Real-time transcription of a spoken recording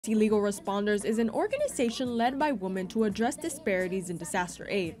Legal Responders is an organization led by women to address disparities in disaster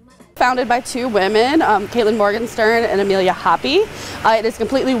aid. Founded by two women, Caitlin Morgenstern and Amelia Hoppy. It is a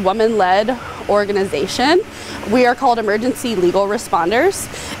completely woman-led organization. We are called Emergency Legal Responders,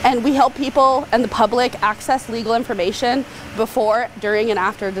 and we help people and the public access legal information before, during, and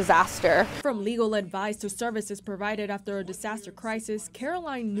after a disaster. From legal advice to services provided after a disaster crisis,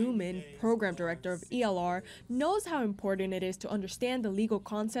 Caroline Newman, Program Director of ELR, knows how important it is to understand the legal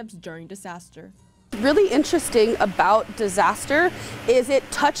concepts during disaster. Really interesting about disaster is it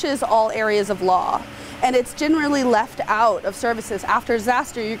touches all areas of law, and it's generally left out of services. After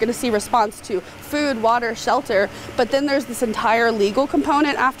disaster, you're going to see response to food, water, shelter, but then there's this entire legal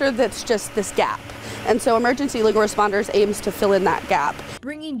component after that's just this gap. And so Emergency Legal Responders aims to fill in that gap.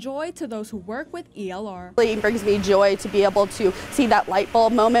 Bringing joy to those who work with ELR. It really brings me joy to be able to see that light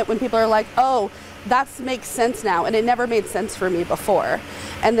bulb moment when people are like, oh, that makes sense now, and it never made sense for me before.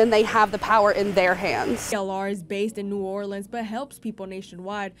 And then they have the power in their hands. ELR is based in New Orleans but helps people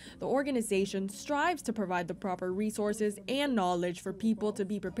nationwide. The organization strives to provide the proper resources and knowledge for people to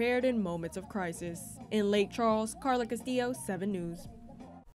be prepared in moments of crisis. In Lake Charles, Carla Castillo, 7 News.